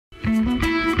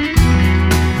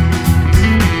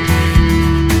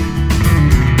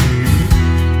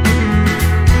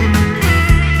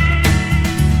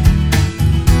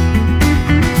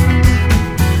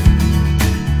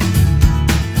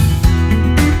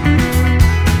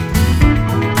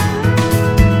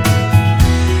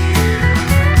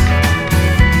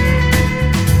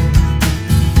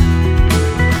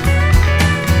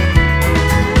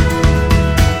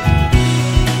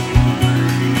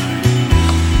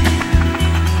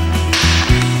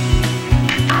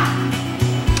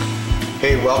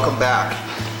welcome back.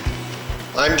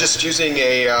 I'm just using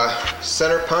a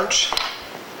center punch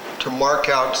to mark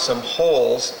out some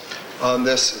holes on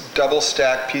this double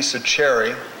stack piece of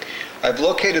cherry. I've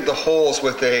located the holes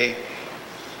with a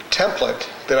template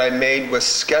that I made with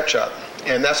SketchUp,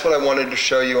 and that's what I wanted to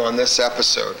show you on this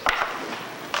episode.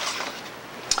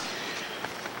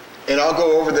 And I'll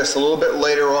go over this a little bit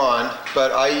later on,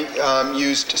 but I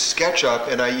used SketchUp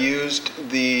and I used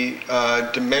the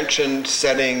dimension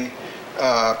setting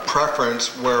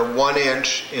preference where 1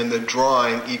 inch in the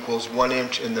drawing equals 1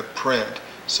 inch in the print.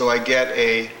 So I get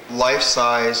a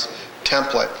life-size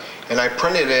template. And I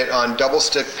printed it on double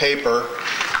stick paper,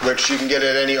 which you can get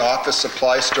at any office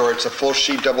supply store. It's a full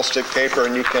sheet double stick paper,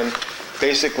 and you can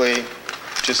basically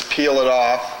just peel it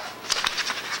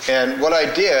off. And what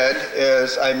I did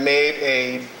is I made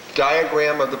a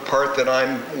diagram of the part that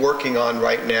I'm working on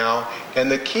right now. And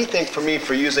the key thing for me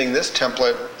for using this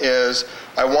template is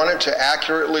I wanted to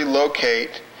accurately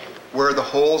locate where the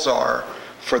holes are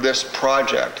for this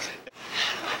project.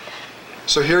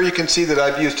 So here you can see that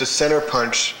I've used a center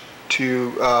punch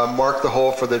to mark the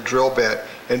hole for the drill bit.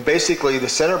 And basically the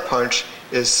center punch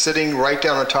is sitting right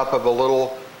down on top of a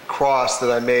little cross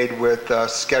that I made with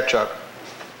SketchUp.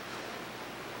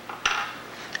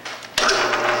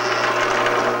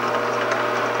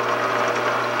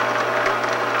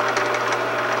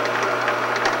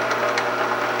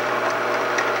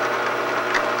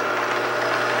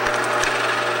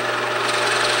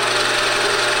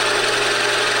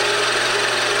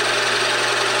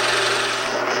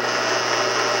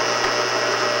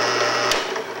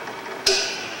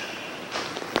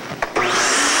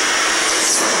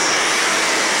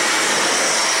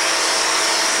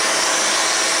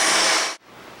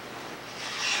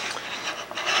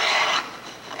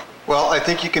 Well, I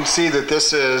think you can see that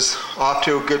this is off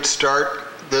to a good start.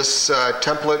 This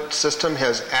template system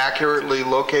has accurately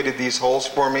located these holes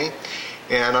for me,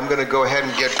 and I'm going to go ahead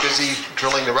and get busy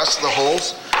drilling the rest of the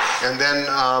holes, and then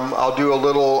I'll do a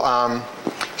little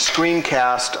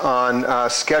screencast on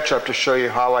SketchUp to show you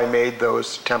how I made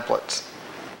those templates.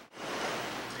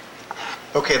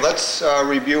 Okay, let's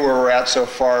review where we're at so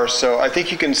far. So I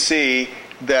think you can see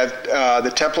that the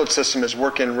template system is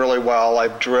working really well.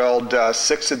 I've drilled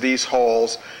 6 of these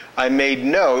holes. I made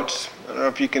notes. I don't know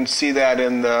if you can see that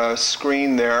in the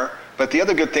screen there. But the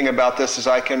other good thing about this is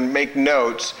I can make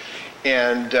notes.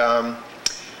 And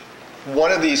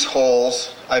one of these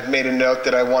holes, I've made a note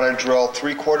that I want to drill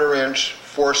 3/4 inch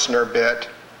Forstner bit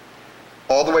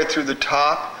all the way through the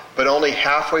top, but only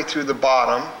halfway through the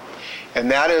bottom. And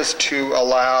that is to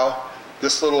allow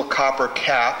this little copper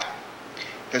cap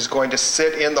is going to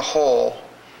sit in the hole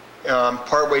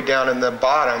partway down in the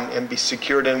bottom and be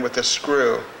secured in with a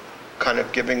screw, kind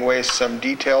of giving away some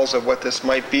details of what this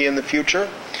might be in the future.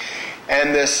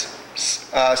 And this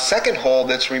second hole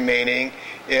that's remaining,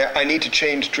 I need to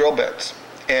change drill bits.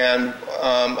 And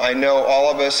I know all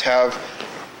of us have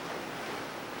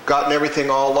gotten everything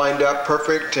all lined up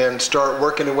perfect and start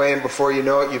working away, and before you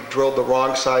know it, you've drilled the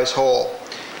wrong size hole.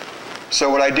 So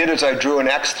what I did is I drew an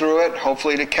X through it,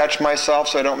 hopefully to catch myself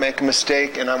so I don't make a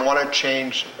mistake, and I want to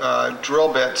change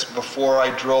drill bits before I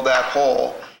drill that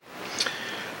hole.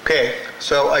 Okay,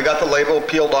 so I got the label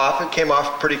peeled off. It came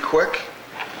off pretty quick.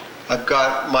 I've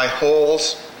got my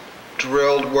holes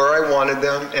drilled where I wanted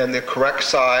them and the correct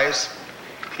size.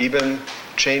 Even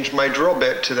changed my drill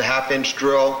bit to the 1/2 inch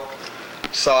drill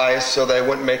size so that I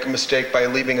wouldn't make a mistake by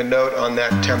leaving a note on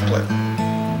that template.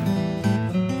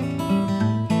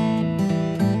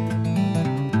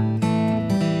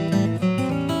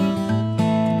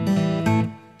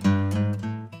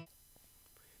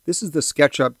 This is the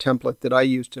SketchUp template that I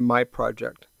used in my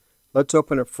project. Let's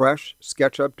open a fresh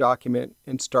SketchUp document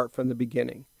and start from the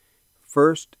beginning.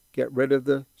 First, get rid of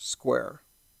the square.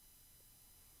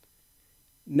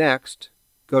 Next,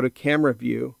 go to Camera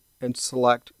View and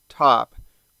select Top,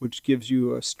 which gives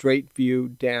you a straight view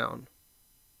down.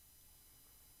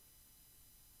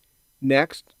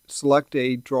 Next, select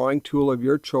a drawing tool of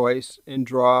your choice and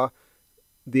draw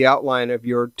the outline of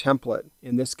your template.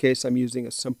 In this case, I'm using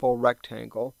a simple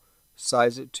rectangle.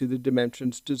 Size it to the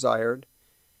dimensions desired,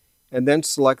 and then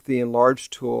select the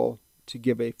Enlarge tool to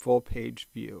give a full page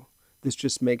view. This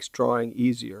just makes drawing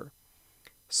easier.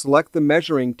 Select the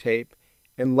measuring tape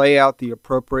and lay out the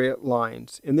appropriate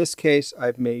lines. In this case,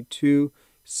 I've made 2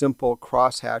 simple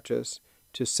cross hatches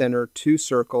to center 2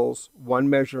 circles, one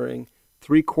measuring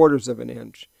 3/4 of an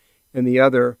inch and the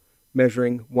other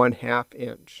measuring 1/2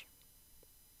 inch.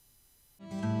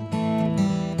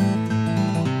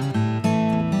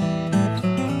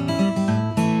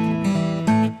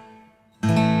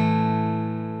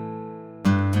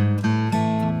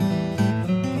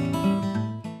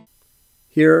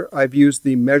 Here I've used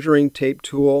the measuring tape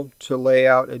tool to lay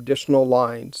out additional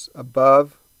lines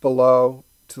above, below,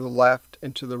 to the left,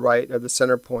 and to the right of the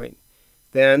center point.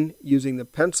 Then, using the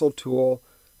pencil tool,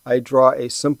 I draw a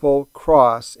simple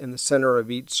cross in the center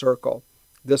of each circle.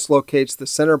 This locates the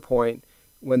center point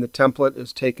when the template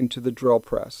is taken to the drill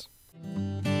press.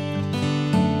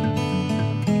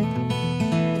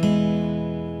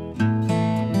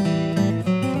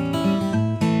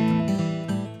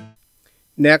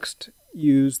 Next,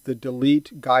 use the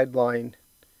Delete Guideline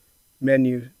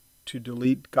menu to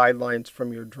delete guidelines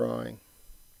from your drawing.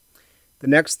 The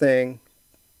next thing,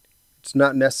 it's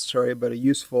not necessary but a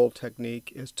useful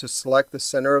technique, is to select the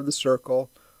center of the circle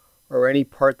or any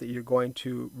part that you're going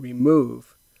to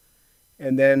remove,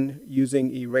 and then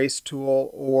using Erase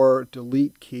tool or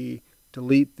Delete key,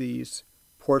 delete these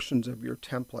portions of your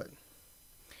template.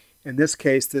 In this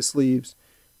case, this leaves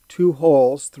 2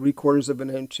 holes, 3/4 of an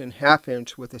inch and 1/2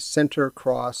 inch, with a center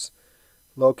cross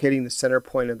locating the center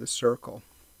point of the circle.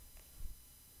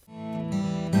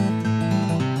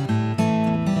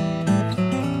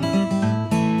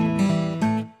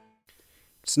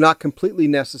 It's not completely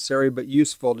necessary but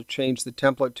useful to change the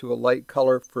template to a light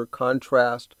color for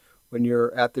contrast when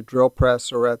you're at the drill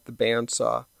press or at the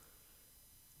bandsaw.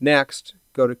 Next,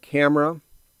 go to Camera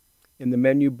in the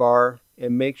menu bar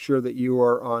and make sure that you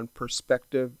are on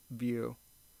Perspective View.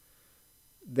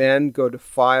 Then go to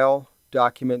File,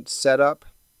 Document Setup,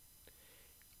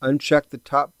 uncheck the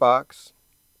top box,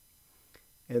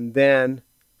 and then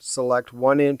select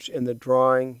 1 inch in the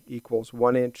drawing equals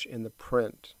 1 inch in the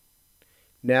print.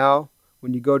 Now,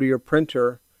 when you go to your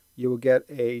printer, you will get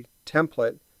a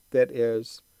template that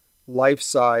is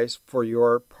life-size for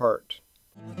your part.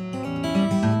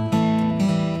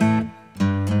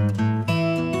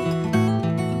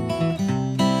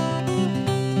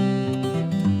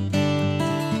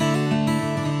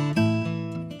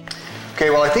 Okay,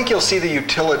 well, I think you'll see the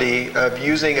utility of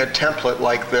using a template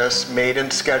like this made in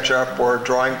SketchUp or a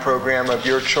drawing program of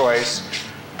your choice,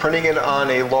 printing it on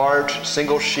a large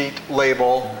single sheet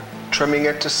label, trimming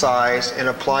it to size, and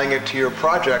applying it to your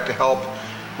project to help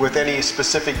with any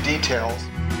specific details.